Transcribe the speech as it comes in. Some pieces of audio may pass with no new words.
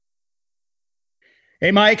Hey,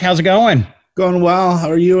 Mike, how's it going? Going well. How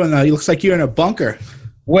are you? And it looks like you're in a bunker.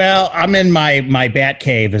 Well, I'm in my bat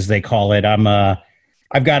cave, as they call it.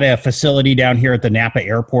 I've got a facility down here at the Napa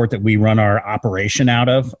Airport that we run our operation out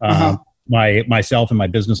of. Uh-huh. Myself and my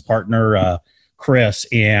business partner, Chris,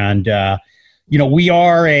 and we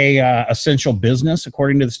are a essential business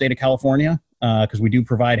according to the state of California because we do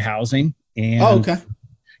provide housing. And Oh, okay.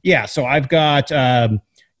 yeah, so I've got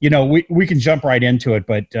we can jump right into it,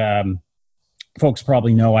 but folks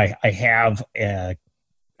probably know I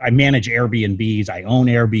manage Airbnbs. I own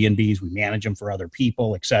Airbnbs. We manage them for other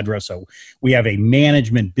people, et cetera. So we have a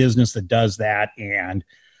management business that does that. And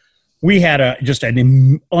we had just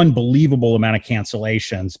an unbelievable amount of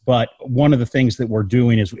cancellations. But one of the things that we're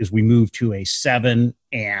doing is we moved to a 7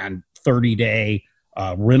 and 30-day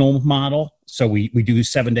rental model. So we do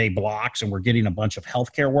 7-day blocks, and we're getting a bunch of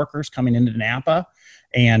healthcare workers coming into Napa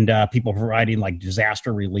and people providing like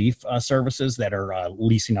disaster relief services that are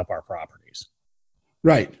leasing up our properties.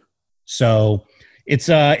 Right. So it's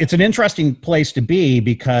an interesting place to be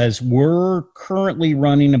because we're currently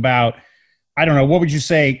running about, I don't know, what would you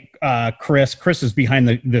say, Chris? Chris is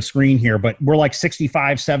behind the screen here, but we're like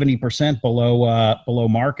 65, 70% below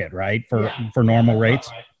market, right? For normal rates.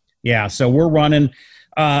 Right. Yeah. So we're running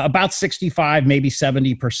about 65, maybe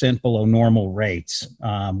 70% below normal rates,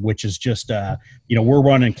 which is just, we're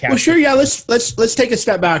running. Well, sure. Yeah. Let's take a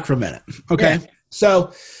step back for a minute. Okay. Yeah.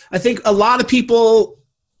 So I think a lot of people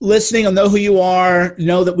listening will know who you are,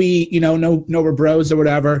 know that we, know we're bros or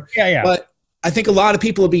whatever. Yeah, yeah. But I think a lot of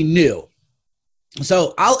people will be new.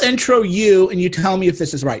 So I'll intro you and you tell me if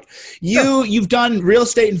this is right. You've done real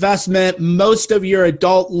estate investment most of your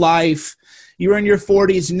adult life. You were in your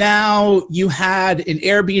 40s. Now you had an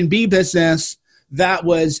Airbnb business that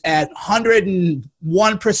was at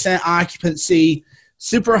 101% occupancy,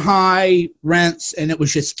 super high rents, and it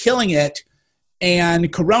was just killing it.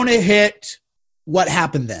 And Corona hit. What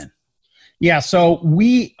happened then? Yeah, so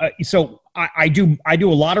I do a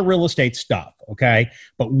lot of real estate stuff, okay?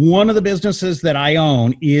 But one of the businesses that I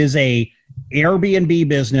own is a Airbnb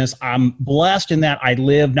business. I'm blessed in that I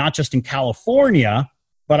live not just in California,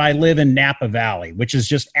 but I live in Napa Valley, which is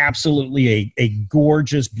just absolutely a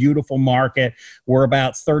gorgeous, beautiful market. We're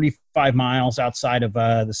about 35 miles outside of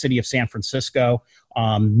the city of San Francisco,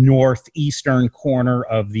 northeastern corner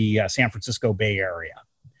of the San Francisco Bay Area.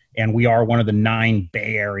 And we are one of the 9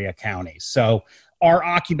 Bay Area counties. So our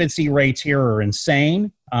occupancy rates here are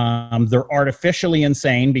insane. They're artificially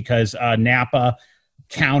insane because Napa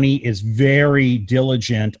County is very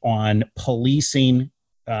diligent on policing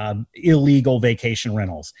illegal vacation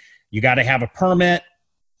rentals. You got to have a permit.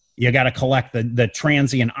 You got to collect the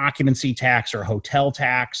transient occupancy tax or hotel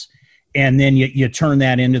tax. And then you turn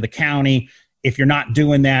that into the county. If you're not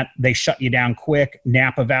doing that, they shut you down quick.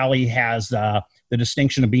 Napa Valley has the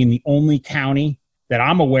distinction of being the only county that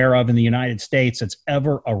I'm aware of in the United States that's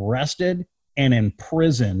ever arrested and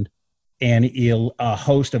imprisoned a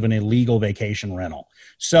host of an illegal vacation rental.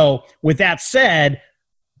 So with that said,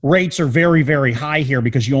 rates are very, very high here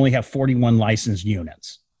because you only have 41 licensed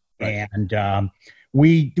units. Right. And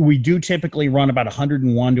we do typically run about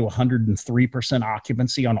 101 to 103%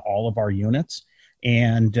 occupancy on all of our units.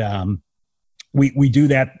 And we do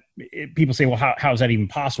that. People say, well, how is that even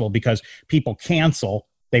possible? Because people cancel,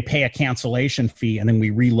 they pay a cancellation fee, and then we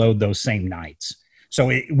reload those same nights.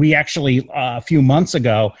 So we actually, a few months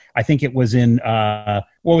ago, I think it was in, what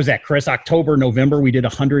was that, Chris? October, November, we did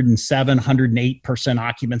 107, 108%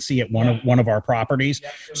 occupancy at one of our properties.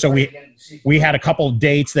 Yeah, so we had a couple of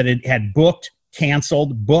dates that it had booked,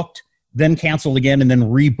 canceled, booked, then canceled again, and then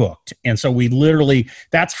rebooked. And so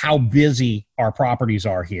that's how busy our properties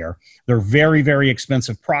are here. They're very, very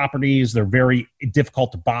expensive properties. They're very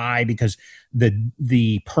difficult to buy because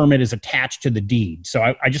the permit is attached to the deed. So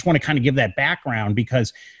I just want to kind of give that background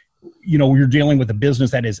because, you're dealing with a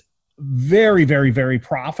business that is very, very, very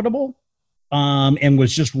profitable. And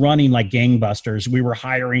was just running like gangbusters. We were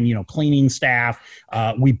hiring, cleaning staff.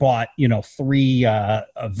 We bought, 3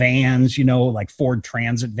 vans, like Ford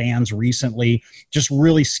Transit vans recently, just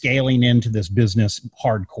really scaling into this business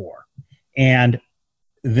hardcore. And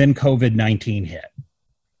then COVID-19 hit.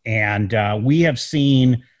 And we have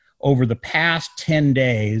seen over the past 10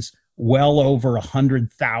 days, well over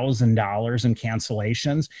 $100,000 in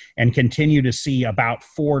cancellations and continue to see about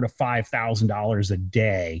 $4,000 to $5,000 a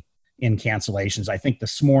day in cancellations. I think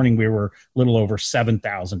this morning we were a little over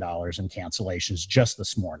 $7,000 in cancellations just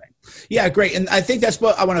this morning. Yeah, great. And I think that's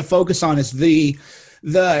what I want to focus on is the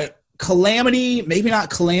calamity, maybe not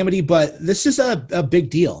calamity, but this is a big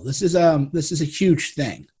deal. This is a huge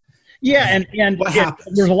thing. Yeah. And what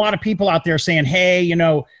happens? There's a lot of people out there saying, hey,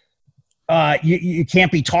 you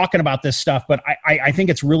can't be talking about this stuff, but I think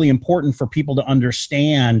it's really important for people to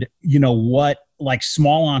understand, what like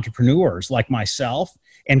small entrepreneurs like myself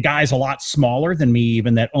and guys a lot smaller than me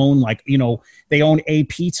even that own they own a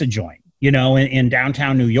pizza joint, in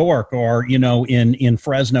downtown New York or, in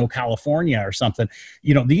Fresno, California or something.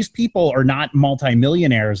 These people are not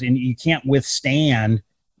multimillionaires and you can't withstand,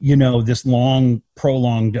 this long,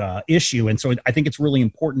 prolonged issue. And so I think it's really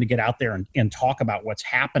important to get out there and talk about what's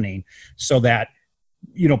happening so that,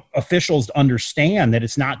 officials understand that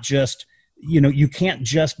it's not just, you can't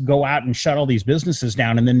just go out and shut all these businesses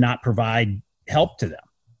down and then not provide help to them.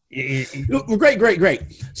 Great.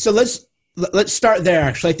 So let's start there.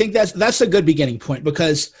 Actually, I think that's a good beginning point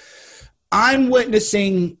because I'm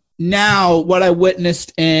witnessing now what I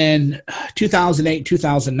witnessed in 2008,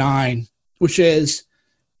 2009, which is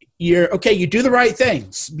you do the right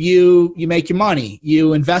things. You make your money.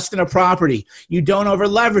 You invest in a property. You don't over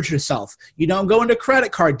leverage yourself. You don't go into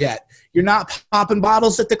credit card debt. You're not popping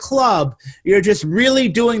bottles at the club. You're just really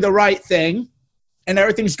doing the right thing and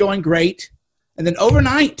everything's going great. And then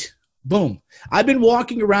overnight, boom. I've been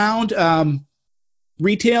walking around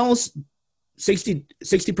retails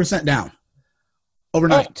 60% down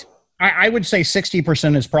overnight. I would say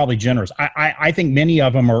 60% is probably generous. I think many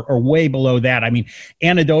of them are way below that. I mean,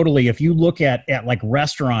 anecdotally, if you look at like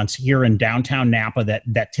restaurants here in downtown Napa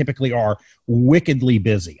that typically are wickedly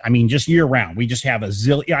busy, I mean, just year round, we just have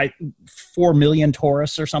 4 million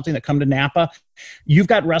tourists or something that come to Napa. You've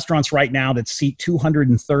got restaurants right now that seat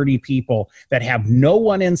 230 people that have no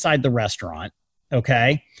one inside the restaurant,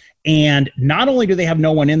 okay? And not only do they have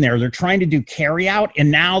no one in there, they're trying to do carry out.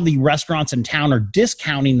 And now the restaurants in town are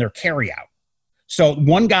discounting their carry out. So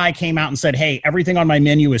one guy came out and said, hey, everything on my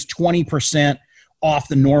menu is 20% off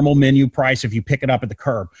the normal menu price if you pick it up at the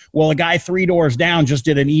curb. Well, a guy 3 doors down just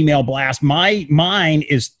did an email blast. Mine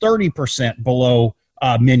is 30% below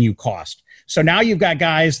menu cost. So now you've got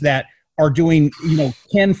guys that are doing,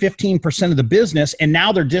 10, 15% of the business. And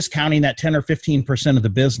now they're discounting that 10 or 15% of the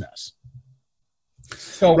business.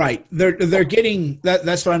 So, right. They're getting that.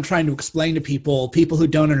 That's what I'm trying to explain to people who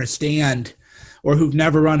don't understand or who've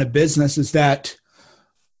never run a business is that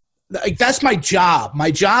that's my job. My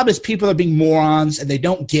job is people are being morons and they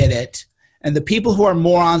don't get it. And the people who are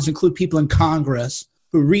morons include people in Congress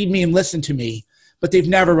who read me and listen to me, but they've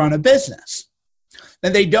never run a business.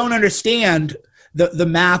 And they don't understand the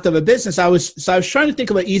math of a business. I was trying to think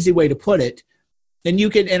of an easy way to put it, and you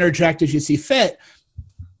can interject as you see fit.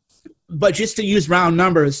 But just to use round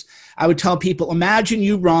numbers, I would tell people, imagine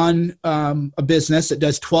you run a business that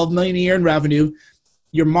does $12 million a year in revenue.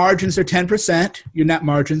 Your margins are 10%, your net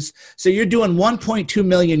margins. So you're doing $1.2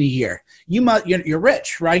 million a year. You're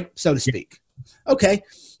rich, right? So to speak. Okay.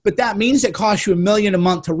 But that means it costs you $1 million a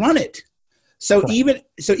month to run it. So even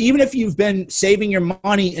if you've been saving your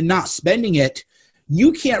money and not spending it,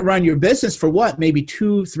 you can't run your business for what? Maybe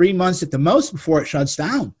 2-3 months at the most before it shuts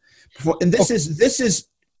down. And this is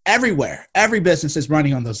everywhere. Every business is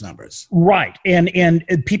running on those numbers. Right. And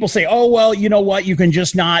people say, oh, well, you know what? You can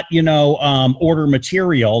just not, order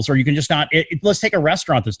materials, or you can just not, let's take a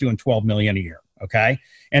restaurant that's doing $12 million a year. Okay.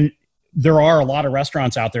 And there are a lot of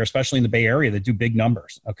restaurants out there, especially in the Bay Area, that do big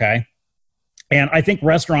numbers. Okay. And I think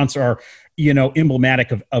restaurants are,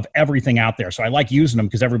 emblematic of everything out there. So I like using them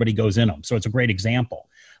because everybody goes in them. So it's a great example.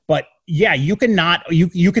 But yeah, you can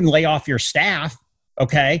lay off your staff.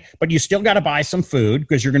 Okay. But you still got to buy some food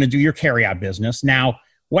because you're going to do your carryout business. Now,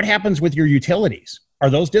 what happens with your utilities? Are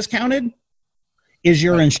those discounted? Is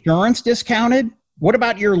your insurance discounted? What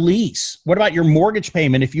about your lease? What about your mortgage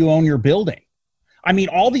payment if you own your building? I mean,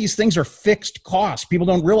 all these things are fixed costs. People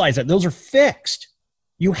don't realize that those are fixed.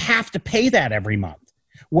 You have to pay that every month.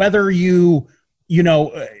 Whether you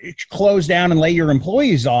close down and lay your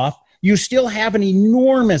employees off, you still have an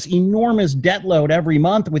enormous debt load every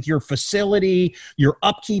month with your facility, your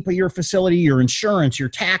upkeep of your facility, your insurance, your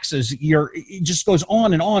taxes, it just goes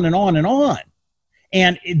on and on and on and on.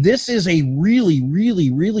 And this is a really, really,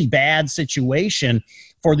 really bad situation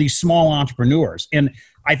for these small entrepreneurs. And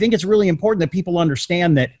I think it's really important that people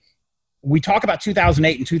understand that we talk about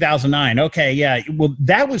 2008 and 2009. Okay, yeah, well,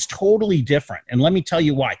 that was totally different. And let me tell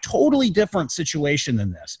you why. Totally different situation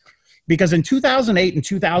than this. Because in 2008 and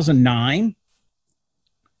 2009,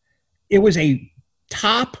 it was a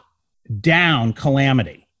top-down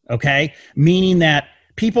calamity, okay? Meaning that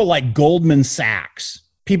people like Goldman Sachs,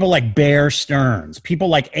 people like Bear Stearns, people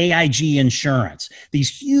like AIG Insurance, these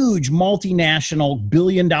huge multinational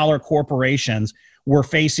billion-dollar corporations were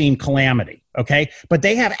facing calamity, okay? But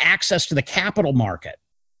they have access to the capital market,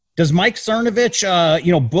 Does Mike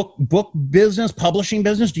Cernovich, book business, publishing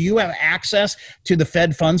business, do you have access to the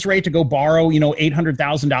Fed funds rate to go borrow,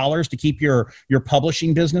 $800,000 to keep your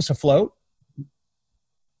publishing business afloat?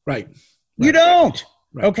 Right. You don't.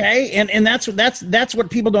 Right. Okay. And that's what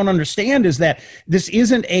people don't understand, is that this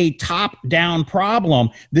isn't a top-down problem.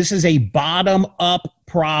 This is a bottom-up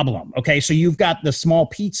problem. Okay. So you've got the small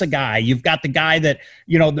pizza guy. You've got the guy that,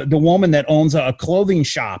 the woman that owns a clothing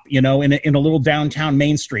shop, in a little downtown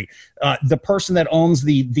Main Street. The person that owns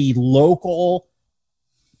the local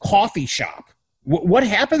coffee shop. What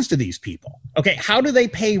happens to these people? Okay, how do they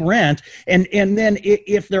pay rent? And then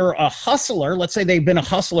if they're a hustler, let's say they've been a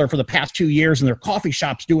hustler for the past 2 years and their coffee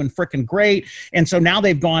shop's doing freaking great, and so now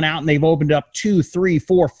they've gone out and they've opened up 2, 3,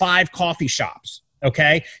 4, 5 coffee shops,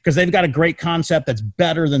 okay? Because they've got a great concept that's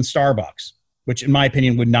better than Starbucks, which in my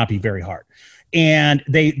opinion would not be very hard. And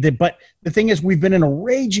but the thing is, we've been in a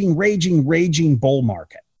raging bull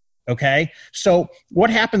market, okay? So what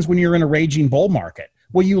happens when you're in a raging bull market?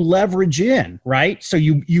 Well, you leverage in, right? So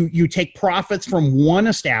you take profits from one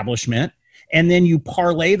establishment, and then you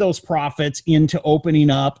parlay those profits into opening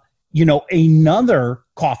up, another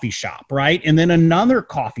coffee shop, right? And then another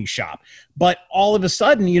coffee shop. But all of a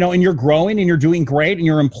sudden, and you're growing and you're doing great and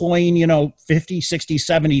you're employing, 50, 60,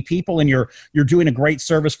 70 people, and you're doing a great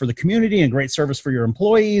service for the community and great service for your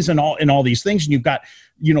employees and all these things. And you've got,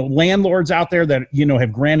 landlords out there that,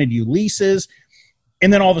 have granted you leases.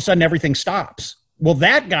 And then all of a sudden everything stops. Well,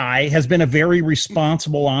 that guy has been a very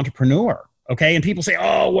responsible entrepreneur, okay? And people say,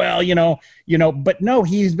 oh, well, but no,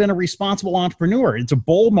 he's been a responsible entrepreneur. It's a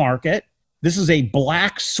bull market. This is a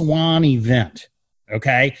black swan event,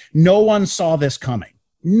 okay? No one saw this coming.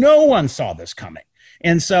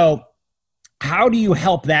 And so how do you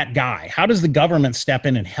help that guy? How does the government step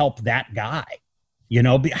in and help that guy?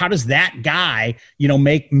 How does that guy,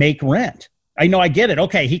 make rent? I know, I get it.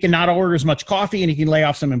 Okay, he can not order as much coffee and he can lay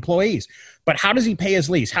off some employees. But how does he pay his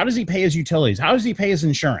lease? How does he pay his utilities? How does he pay his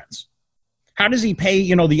insurance? How does he pay,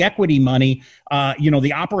 the equity money,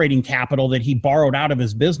 the operating capital that he borrowed out of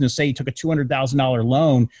his business? Say he took a $200,000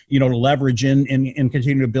 loan, to leverage in and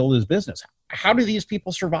continue to build his business. How do these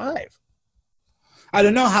people survive? I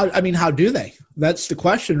don't know how do they? That's the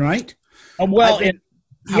question, right? How do they?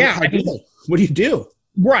 What do you do?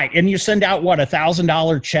 Right. And you send out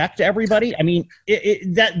 $1,000 check to everybody. I mean,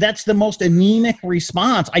 that's the most anemic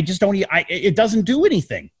response. I just don't, it doesn't do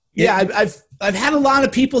anything. Yeah. I've had a lot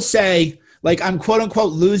of people say, like, I'm quote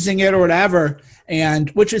unquote losing it or whatever. And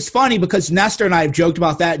which is funny because Nestor and I have joked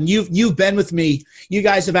about that. And you've been with me. You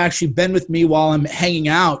guys have actually been with me while I'm hanging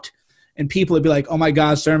out, and people would be like, oh my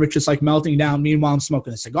God, Cernovich is like melting down. Meanwhile, I'm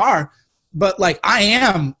smoking a cigar. But like, I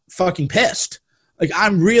am fucking pissed. Like,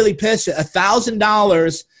 I'm really pissed at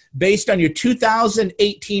 $1,000 based on your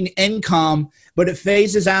 2018 income, but it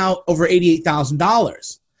phases out over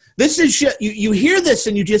 $88,000. This is shit. You hear this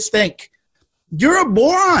and you just think, you're a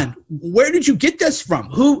moron. Where did you get this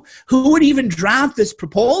from? Who would even draft this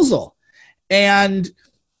proposal? And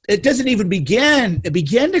it doesn't even begin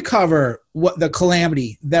to cover what the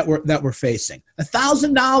calamity that we're facing.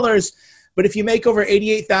 $1,000, but if you make over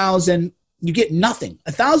 $88,000, you get nothing.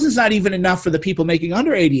 $1,000 is not even enough for the people making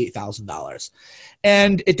under $88,000.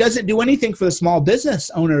 And it doesn't do anything for the small business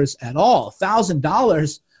owners at all.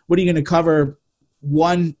 $1,000, what are you going to cover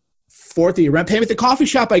 1/4 of your rent payment? The coffee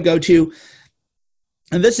shop I go to,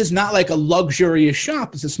 and this is not like a luxurious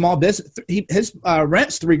shop, it's a small business. His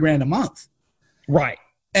rent's $3,000 a month. Right.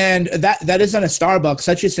 And that isn't a Starbucks.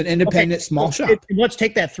 That's just an independent small shop. Let's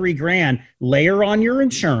take that $3,000, layer on your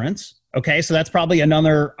insurance. Okay, so that's probably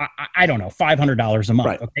another, I don't know, $500 a month.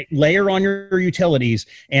 Right. Okay, layer on your utilities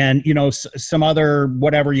and, some other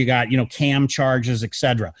whatever you got, CAM charges,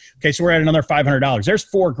 etc. Okay, so we're at another $500. There's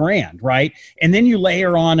 $4,000, right? And then you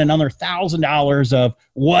layer on another $1,000 of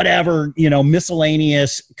whatever,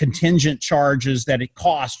 miscellaneous contingent charges that it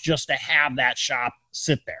costs just to have that shop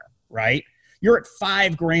sit there, right? You're at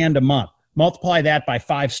 $5,000 a month. Multiply that by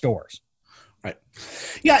 5 stores. Right.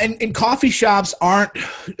 Yeah, and coffee shops aren't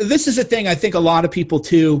 – this is a thing I think a lot of people,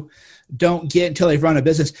 too, don't get until they've run a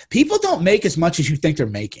business. People don't make as much as you think they're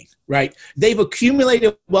making, right? They've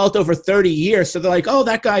accumulated wealth over 30 years, so they're like, oh,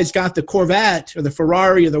 that guy's got the Corvette or the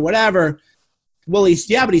Ferrari or the whatever. Well,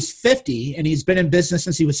 but he's 50, and he's been in business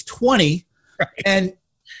since he was 20, right. And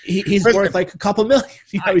he's worth like a couple million.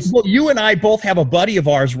 Well, you and I both have a buddy of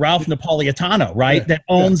ours, Ralph Napolitano, right, yeah, that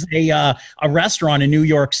owns a restaurant in New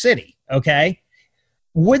York City. Okay,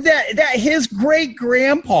 would that his great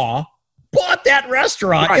grandpa bought that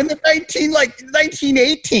restaurant right in the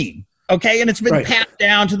 1918? Okay. And it's been Right. passed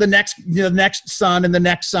down to the next son and the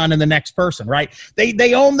next son and the next person, right?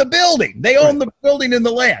 They own the building. They own the building and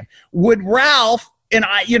the land. Would Ralph, and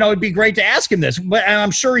it'd be great to ask him this, but and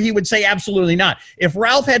I'm sure he would say absolutely not. If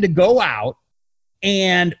Ralph had to go out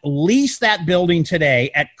and lease that building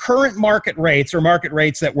today at current market rates or market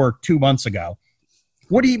rates that were 2 months ago,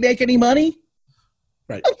 would he make any money?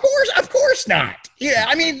 Right. Of course not. Yeah,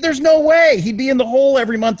 I mean, there's no way he'd be in the hole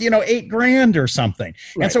every month, $8,000 or something.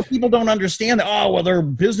 Right. And so people don't understand that. Oh, well, they're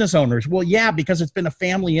business owners. Well, yeah, because it's been a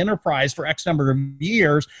family enterprise for X number of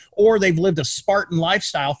years, or they've lived a Spartan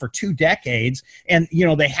lifestyle for 2 decades, and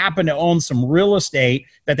they happen to own some real estate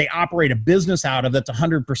that they operate a business out of that's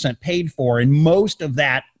 100% paid for, and most of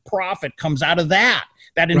that profit comes out of that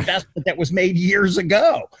investment that was made years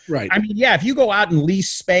ago. Right. I mean, yeah, if you go out and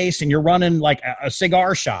lease space and you're running like a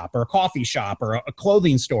cigar shop or a coffee shop or a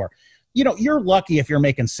clothing store, you're lucky if you're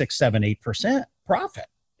making 6, 7, 8% profit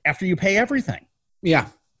after you pay everything. Yeah.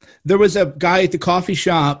 There was a guy at the coffee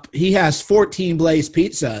shop. He has 14 Blaze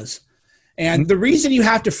pizzas. And the reason you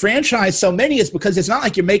have to franchise so many is because it's not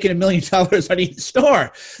like you're making $1 million on each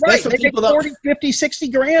store. Right. They make 40, 50, 60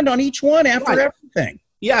 grand on each one after everything.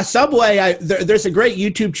 Yeah, Subway. There's a great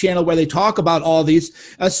YouTube channel where they talk about all these.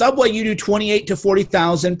 Subway, you do 28 to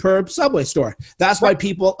 40,000 per Subway store. That's why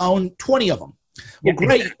people own 20 of them. Well,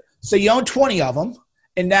 great. So you own 20 of them,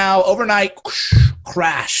 and now overnight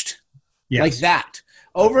crashed like that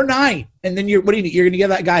overnight. And then you're going to give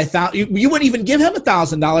that guy $1,000. You wouldn't even give him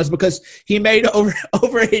 $1,000 because he made over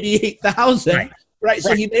 88,000. Right.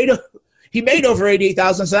 So he made over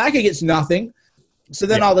 88,000. So that guy gets nothing. So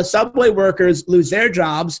then all the Subway workers lose their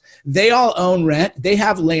jobs. They all own rent. They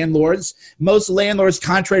have landlords. Most landlords,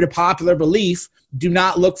 contrary to popular belief, do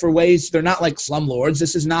not look for ways. They're not like slumlords.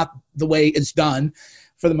 This is not the way it's done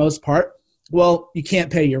for the most part. Well, you can't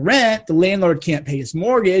pay your rent. The landlord can't pay his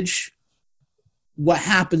mortgage. What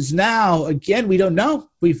happens now? Again, we don't know.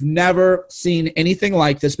 We've never seen anything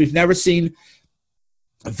like this. We've never seen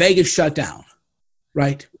Vegas shut down,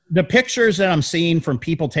 right? The pictures that I'm seeing from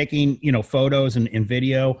people taking, photos and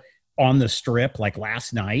video on the Strip, like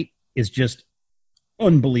last night, is just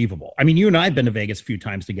unbelievable. I mean, you and I have been to Vegas a few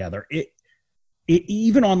times together. It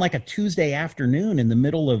even on like a Tuesday afternoon in the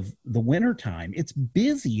middle of the winter time, it's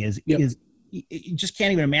busy you just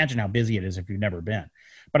can't even imagine how busy it is if you've never been.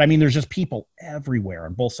 But I mean, there's just people everywhere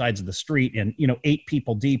on both sides of the street and, 8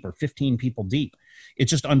 people deep or 15 people deep. It's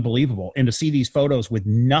just unbelievable. And to see these photos with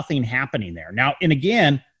nothing happening there. Now, and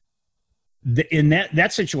again, in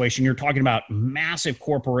that situation, you're talking about massive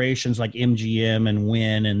corporations like MGM and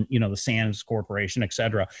Wynn and, the Sands Corporation, et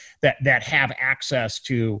cetera, that have access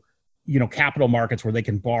to, capital markets where they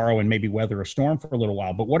can borrow and maybe weather a storm for a little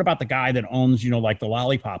while. But what about the guy that owns, like the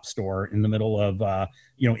Lollipop store in the middle of,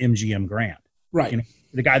 MGM Grand? Right.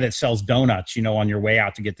 The guy that sells donuts, on your way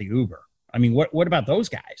out to get the Uber. I mean, what about those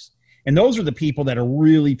guys? And those are the people that are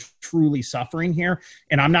really, truly suffering here.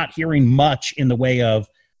 And I'm not hearing much in the way of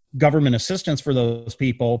government assistance for those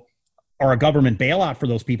people or a government bailout for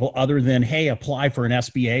those people other than, hey, apply for an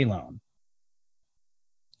SBA loan.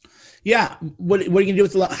 Yeah. What are you going to do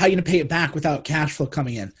with the loan? How are you going to pay it back without cash flow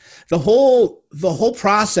coming in? The whole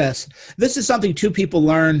process, this is something 2 people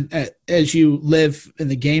learn as you live in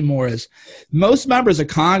the game more, is most members of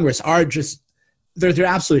Congress are just, they're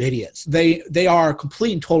absolute idiots. They are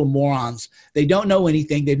complete and total morons. They don't know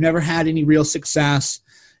anything. They've never had any real success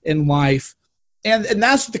in life. And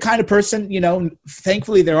that's the kind of person,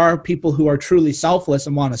 thankfully there are people who are truly selfless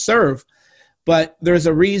and want to serve. But there's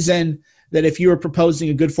a reason that if you were proposing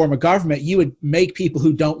a good form of government, you would make people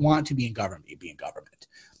who don't want to be in government be in government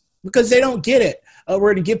because they don't get it. We're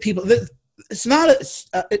going to give people – it's not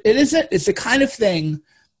 – it isn't – it's the kind of thing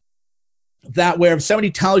that where if somebody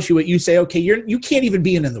tells you what you say, okay, you can't even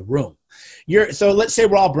be in the room. So let's say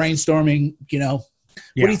we're all brainstorming, what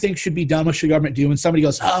do you think should be done? What should government do? And somebody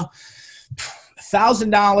goes,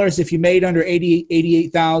 $1,000 if you made under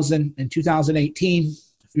 88,000 in 2018. If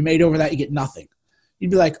you made over that, you get nothing.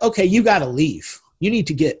 You'd be like, okay, you got to leave. You need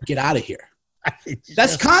to get out of here.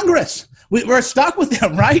 That's Congress. We're stuck with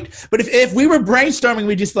them, right? But if we were brainstorming,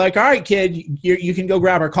 we'd just be like, all right, kid, you can go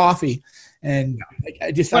grab our coffee. And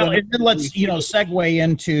I just and then let's segue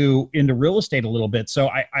into real estate a little bit. So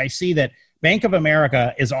I see that Bank of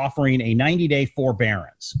America is offering a 90-day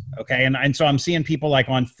forbearance. Okay. And so I'm seeing people like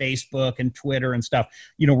on Facebook and Twitter and stuff,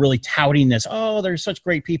 really touting this. Oh, they're such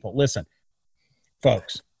great people. Listen,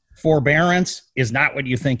 folks, forbearance is not what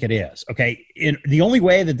you think it is. Okay. The only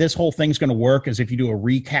way that this whole thing's going to work is if you do a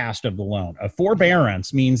recast of the loan. A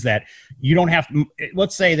forbearance means that you don't have to,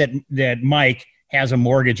 let's say that Mike has a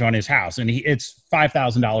mortgage on his house and it's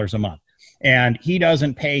 $5,000 a month. and he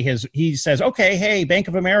doesn't pay he says, okay, hey, Bank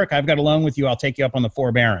of America, I've got a loan with you. I'll take you up on the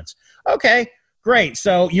forbearance. Okay, great.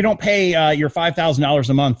 So you don't pay your $5,000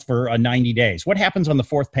 a month for 90 days. What happens on the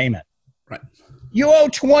fourth payment? Right. You owe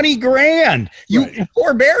 20 grand.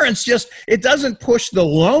 Forbearance it doesn't push the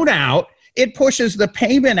loan out. It pushes the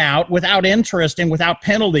payment out without interest and without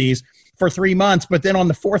penalties for 3 months. But then on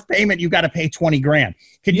the fourth payment, you got to pay 20 grand.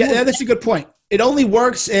 That's a good point. It only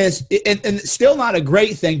works and it's still not a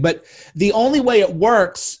great thing, but the only way it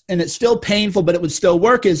works, and it's still painful, but it would still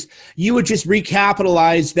work, is you would just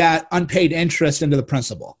recapitalize that unpaid interest into the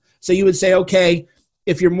principal. So you would say, okay,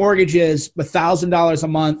 if your mortgage is $1,000 a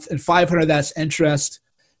month and $500 that's interest,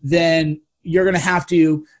 then you're going to have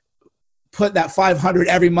to put that $500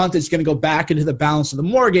 every month is going to go back into the balance of the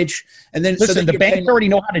mortgage. And then listen, the banks already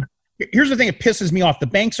know how to. Here's the thing that pisses me off. The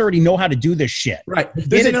banks already know how to do this shit. Right.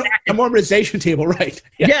 There's an amortization table, right?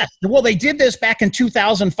 Yeah. Yes. Well, they did this back in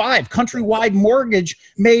 2005. Countrywide Mortgage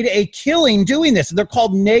made a killing doing this. They're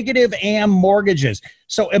called negative AM mortgages.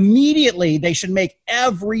 So immediately they should make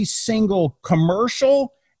every single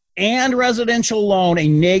commercial and residential loan a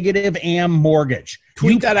negative AM mortgage.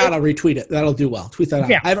 Tweet that out. I'll retweet it. That'll do well. Tweet that out.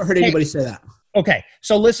 Yeah. I haven't heard anybody say that. Okay.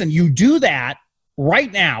 So listen, you do that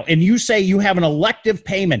right now, and you say you have an elective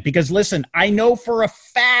payment because, listen, I know this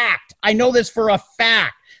for a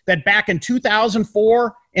fact, that back in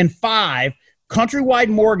 2004 and 5, Countrywide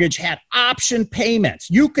Mortgage had option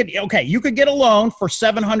payments. You could get a loan for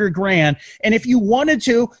 $700 grand, and if you wanted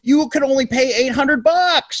to, you could only pay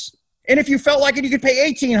 $800. And if you felt like it, you could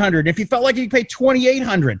pay $1,800. If you felt like it, you could pay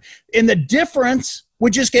 $2,800. And the difference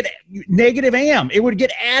would just get negative AM. It would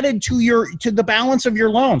get added to the balance of your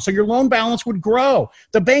loan. So your loan balance would grow.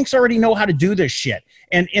 The banks already know how to do this shit.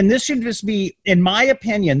 And this should just be, in my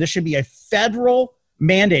opinion, this should be a federal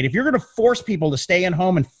mandate. If you're going to force people to stay in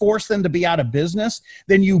home and force them to be out of business,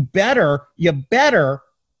 then you better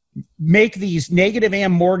make these negative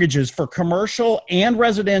AM mortgages for commercial and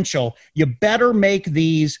residential. You better make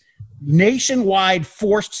these nationwide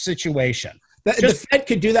forced situation. The Fed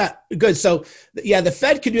could do that. Good. So, yeah, the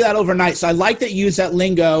Fed could do that overnight. So I like that you use that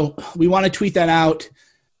lingo. We want to tweet that out.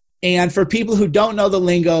 And for people who don't know the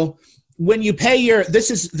lingo, when you pay and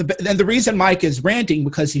the reason Mike is ranting,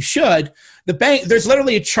 because he should, the bank, there's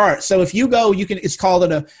literally a chart. So if you go, it's called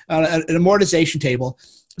an amortization table.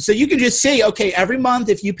 So you can just see, okay, every month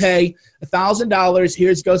if you pay $1,000,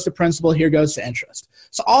 here goes to principal, here goes to interest.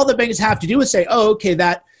 So all the banks have to do is say, oh, okay,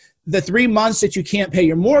 the 3 months that you can't pay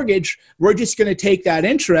your mortgage, we're just going to take that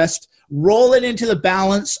interest, roll it into the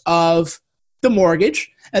balance of the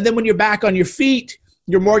mortgage, and then when you're back on your feet,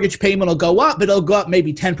 your mortgage payment will go up, but it'll go up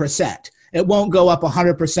maybe 10%. It won't go up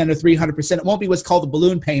 100% or 300%. It won't be what's called the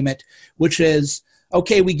balloon payment, which is,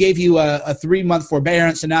 okay, we gave you a 3-month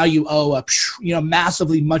forbearance, and now you owe a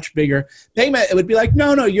massively much bigger payment. It would be like,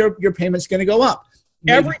 no, your payment's going to go up.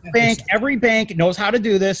 Every bank knows how to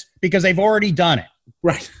do this because they've already done it.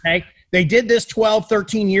 Right. Okay. They did this 12,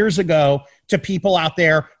 13 years ago to people out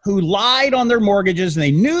there who lied on their mortgages, and they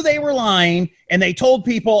knew they were lying, and they told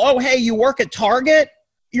people, oh, hey, you work at Target?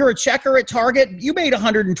 You're a checker at Target? You made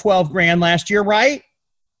 112 grand last year, right?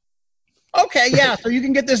 Okay, yeah, so you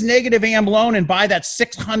can get this negative AM loan and buy that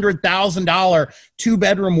 $600,000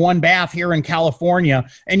 2-bedroom, 1-bath here in California,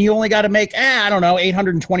 and you only got to make,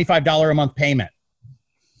 $825 a month payment.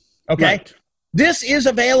 Okay? Right. This is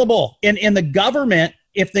available in the government.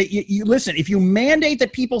 If if you mandate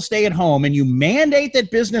that people stay at home and you mandate that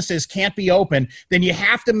businesses can't be open, then you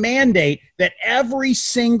have to mandate that every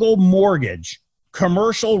single mortgage,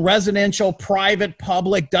 commercial, residential, private,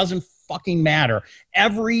 public, doesn't fucking matter.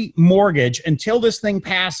 Every mortgage, until this thing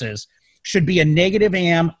passes, should be a negative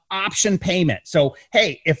AM option payment. So,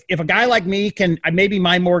 hey, if a guy like me can, maybe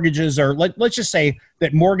my mortgages are, let's just say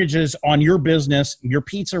that mortgages on your business, your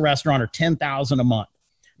pizza restaurant, are $10,000 a month.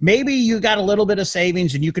 Maybe you got a little bit of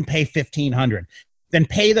savings and you can pay $1,500. Then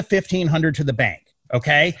pay the $1,500 to the bank.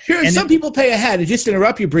 Okay. Sure. And some people pay ahead. And just to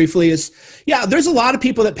interrupt you briefly there's a lot of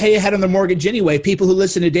people that pay ahead on their mortgage anyway. People who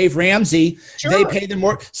listen to Dave Ramsey, sure, they pay their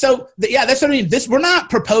mortgage. So that's what I mean. We're not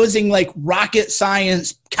proposing like rocket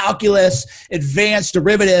science, calculus, advanced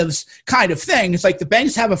derivatives kind of thing. It's like the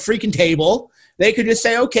banks have a freaking table. They could just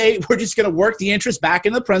say, okay, we're just going to work the interest back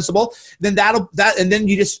in the principal. Then and then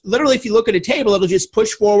you just literally, if you look at a table, it'll just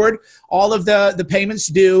push forward all of the payments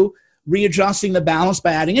due, readjusting the balance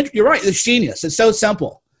by adding it. You're right. It's genius. It's so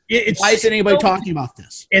simple. Why isn't anybody talking about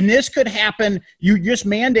this? And this could happen. You just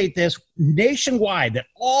mandate this nationwide, that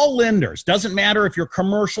all lenders, doesn't matter if you're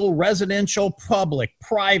commercial, residential, public,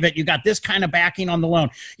 private, you got this kind of backing on the loan.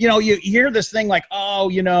 You hear this thing like,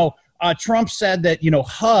 Trump said that,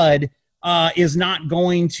 HUD is not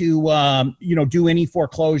going to, do any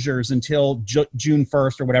foreclosures until June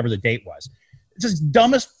 1st or whatever the date was. It's just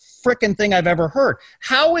dumbest freaking thing I've ever heard.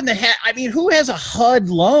 How in the heck? I mean, who has a HUD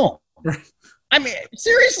loan? I mean,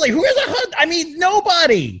 seriously, who has a HUD? I mean,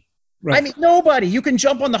 nobody. Right. I mean, nobody. You can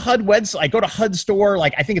jump on the HUD website, go to HUD store,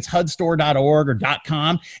 like I think it's hudstore.org or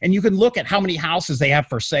 .com, and you can look at how many houses they have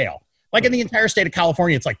for sale. Like in the entire state of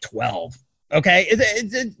California, it's like 12. Okay?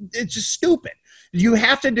 It's just stupid. You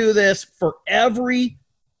have to do this for every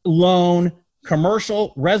loan,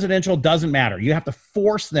 commercial, residential, doesn't matter. You have to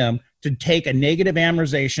force them to take a negative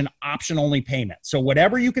amortization option-only payment. So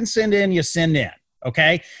whatever you can send in, you send in.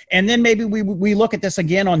 Okay. And then maybe we look at this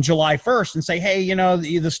again on July 1st and say, hey,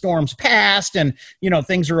 the storm's passed and,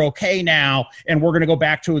 things are okay now. And we're going to go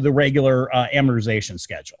back to the regular amortization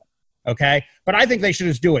schedule. Okay. But I think they should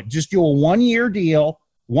just do it. Just do a 1-year deal,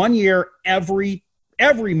 1 year, every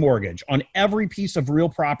mortgage on every piece of real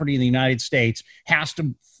property in the United States has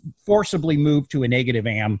to forcibly move to a negative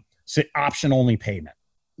option only payment.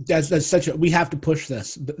 We have to push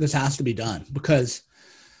this. This has to be done because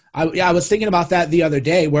I was thinking about that the other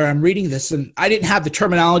day where I'm reading this and I didn't have the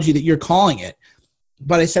terminology that you're calling it,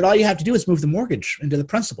 but I said, all you have to do is move the mortgage into the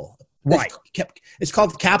principal. Right. It's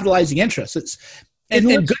called capitalizing interest.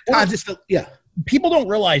 In good times. People don't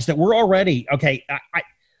realize that we're already, okay.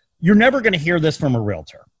 You're never going to hear this from a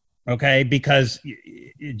realtor. Okay. Because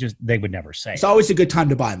they would never say it's always a good time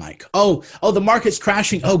to buy, Mike. Oh, the market's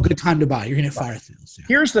crashing. Oh, good time to buy. You're going to fire sales. Yeah.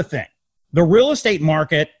 Here's the thing. The real estate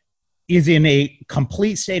market is in a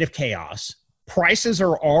complete state of chaos. Prices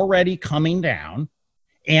are already coming down,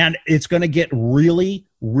 and it's going to get really,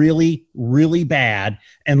 really, really bad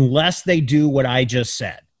unless they do what I just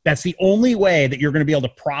said. That's the only way that you're going to be able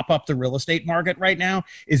to prop up the real estate market right now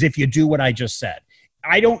is if you do what I just said.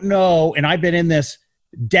 I don't know, and I've been in this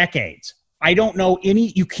decades. I don't know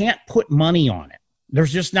you can't put money on it.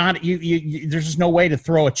 There's just not, there's just no way to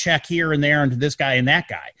throw a check here and there into this guy and that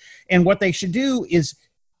guy. And what they should do is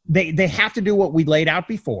they have to do what we laid out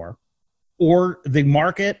before, or the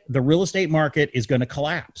real estate market is going to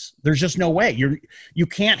collapse. There's just no way. You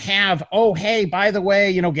can't have, oh, hey, by the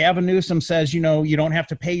way, Gavin Newsom says, you don't have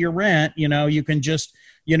to pay your rent. You can just,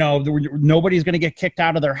 nobody's going to get kicked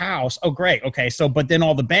out of their house. Oh, great. Okay. So, but then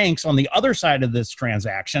all the banks on the other side of this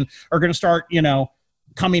transaction are going to start,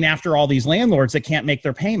 coming after all these landlords that can't make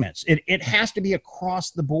their payments. It has to be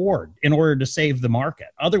across the board in order to save the market.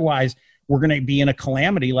 Otherwise, we're going to be in a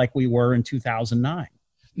calamity like we were in 2009.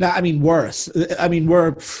 No, I mean, worse.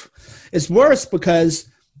 It's worse because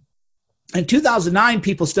in 2009,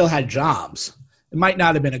 people still had jobs. It might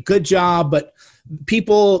not have been a good job, but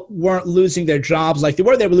people weren't losing their jobs like they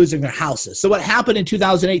were losing their houses. So what happened in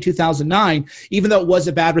 2008, 2009, even though it was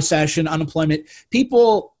a bad recession, unemployment,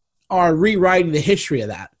 people are rewriting the history of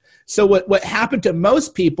that. So what happened to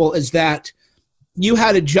most people is that you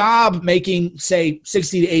had a job making, say,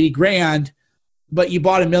 60 to 80 grand, but you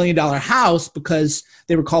bought $1 million house because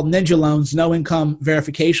they were called ninja loans, no income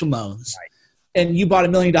verification loans. Right. And you bought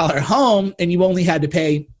 $1 million home and you only had to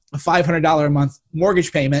pay a $500 a month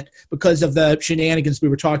mortgage payment because of the shenanigans we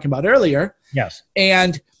were talking about earlier. Yes.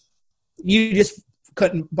 And you just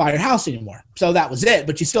couldn't buy your house anymore. So that was it,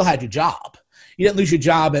 but you still had your job. You didn't lose your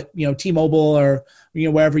job at, T-Mobile or,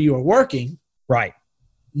 wherever you were working. Right.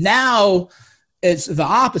 Now it's the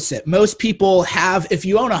opposite. Most people have, if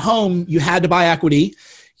you own a home, you had to buy equity.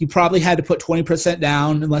 You probably had to put 20%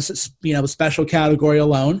 down unless it's, a special category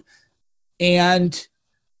loan. And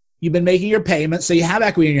you've been making your payments. So you have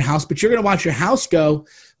equity in your house, but you're going to watch your house go.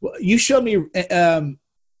 You showed me that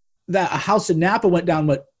a house in Napa went down,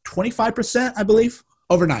 25%, I believe,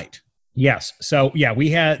 overnight. Yes. So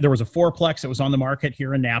yeah, there was a fourplex that was on the market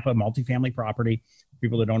here in Napa, multifamily property.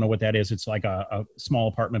 People that don't know what that is, it's like a small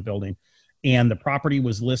apartment building. And the property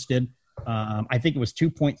was listed, I think it was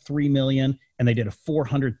 $2.3 million, and they did a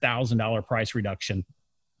 $400,000 price reduction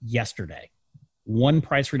yesterday. One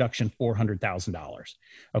price reduction, $400,000.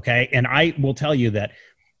 Okay. And I will tell you that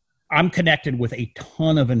I'm connected with a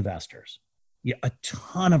ton of investors, a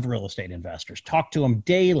ton of real estate investors, talk to them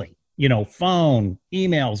daily, phone,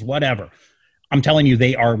 emails, whatever. I'm telling you,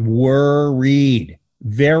 they are worried,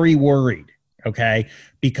 very worried. Okay.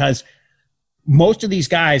 Because most of these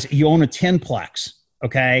guys, you own a 10-plex,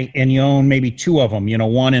 okay, and you own maybe two of them,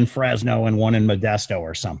 one in Fresno and one in Modesto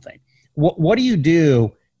or something. What do you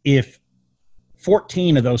do if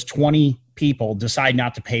 14 of those 20 people decide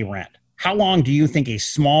not to pay rent? How long do you think a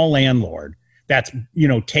small landlord that's,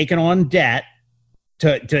 taken on debt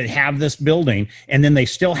to have this building, and then they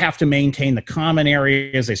still have to maintain the common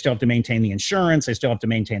areas, they still have to maintain the insurance, they still have to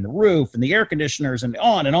maintain the roof and the air conditioners, and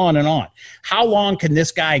on and on and on. How long can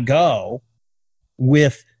this guy go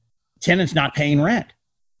with tenants not paying rent?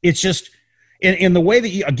 It's just in the way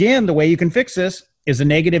that the way you can fix this is a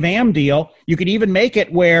negative AM deal. You could even make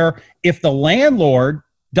it where if the landlord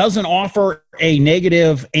doesn't offer a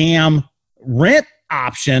negative AM rent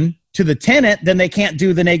option to the tenant, then they can't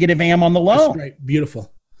do the negative AM on the loan. That's right.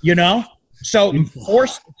 Beautiful. So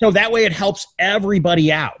that way it helps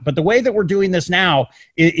everybody out. But the way that we're doing this now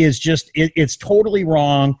is just it's totally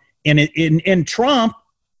wrong. And Trump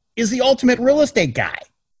is the ultimate real estate guy.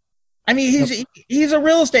 I mean, he's a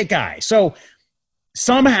real estate guy. So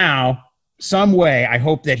somehow, some way, I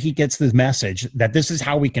hope that he gets the message that this is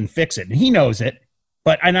how we can fix it. And he knows it,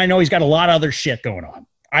 and I know he's got a lot of other shit going on.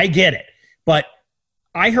 I get it. But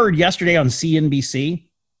I heard yesterday on CNBC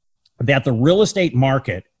that the real estate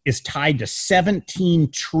market is tied to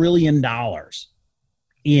 $17 trillion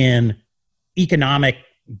in economic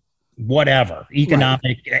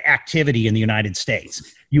activity in the United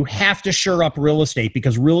States. You have to shore up real estate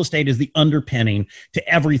because real estate is the underpinning to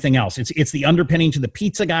everything else. It's the underpinning to the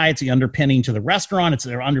pizza guy. It's the underpinning to the restaurant. It's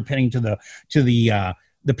the underpinning to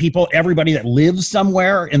the people, everybody that lives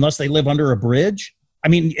somewhere, unless they live under a bridge. I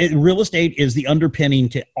mean, real estate is the underpinning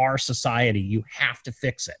to our society. You have to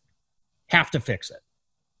fix it.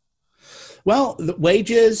 Well, the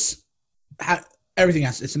wages, everything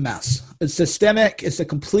else, it's a mess. It's systemic. It's a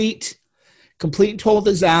complete and total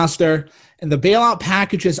disaster. And the bailout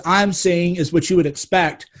packages I'm seeing is what you would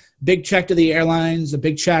expect. Big check to the airlines, a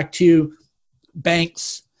big check to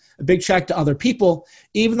banks, a big check to other people,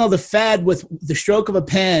 even though the Fed, with the stroke of a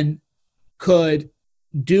pen, could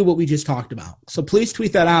do what we just talked about. So please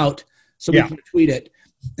tweet that out so we can tweet it.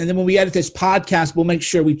 And then when we edit this podcast, we'll make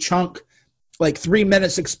sure we chunk like 3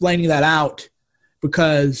 minutes explaining that out,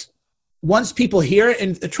 because once people hear it,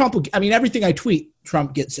 and Trump will, I mean, everything I tweet,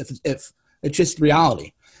 Trump gets if it's just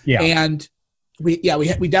reality. Yeah. And we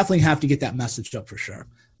definitely have to get that message up for sure.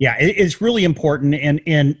 Yeah, it's really important.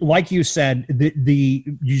 And like you said,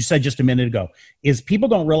 you said just a minute ago, is people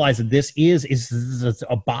don't realize that this is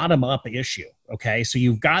a bottom-up issue, okay? So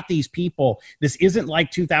you've got these people. This isn't like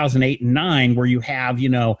 2008 and 9 where you have,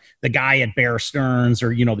 the guy at Bear Stearns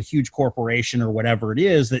or, the huge corporation or whatever it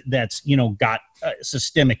is that's, got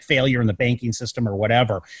systemic failure in the banking system or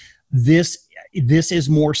whatever. This is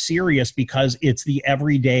more serious because it's the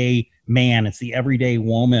everyday man, it's the everyday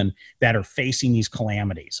woman that are facing these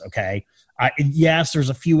calamities, okay? Yes, there's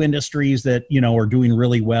a few industries that, are doing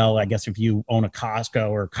really well. I guess if you own a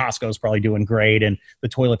Costco's probably doing great, and the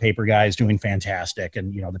toilet paper guy is doing fantastic,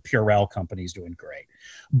 and, the Purell company is doing great.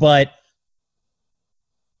 But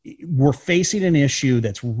we're facing an issue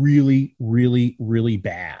that's really, really, really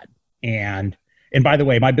bad. And by the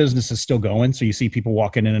way, my business is still going. So you see people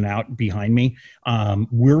walking in and out behind me.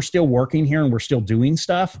 We're still working here and we're still doing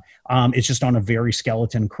stuff. It's just on a very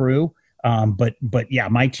skeleton crew. But yeah,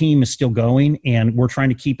 my team is still going, and we're trying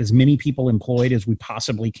to keep as many people employed as we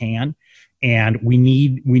possibly can. And we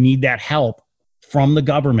need that help from the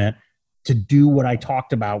government to do what I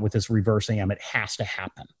talked about with this reverse AM. It has to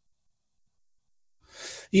happen.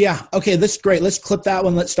 Yeah. Okay. That's great. Let's clip that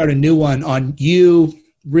one. Let's start a new one on you.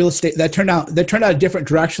 Real estate that turned out a different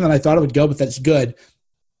direction than I thought it would go, but that's good.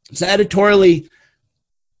 So editorially,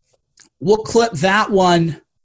 we'll clip that one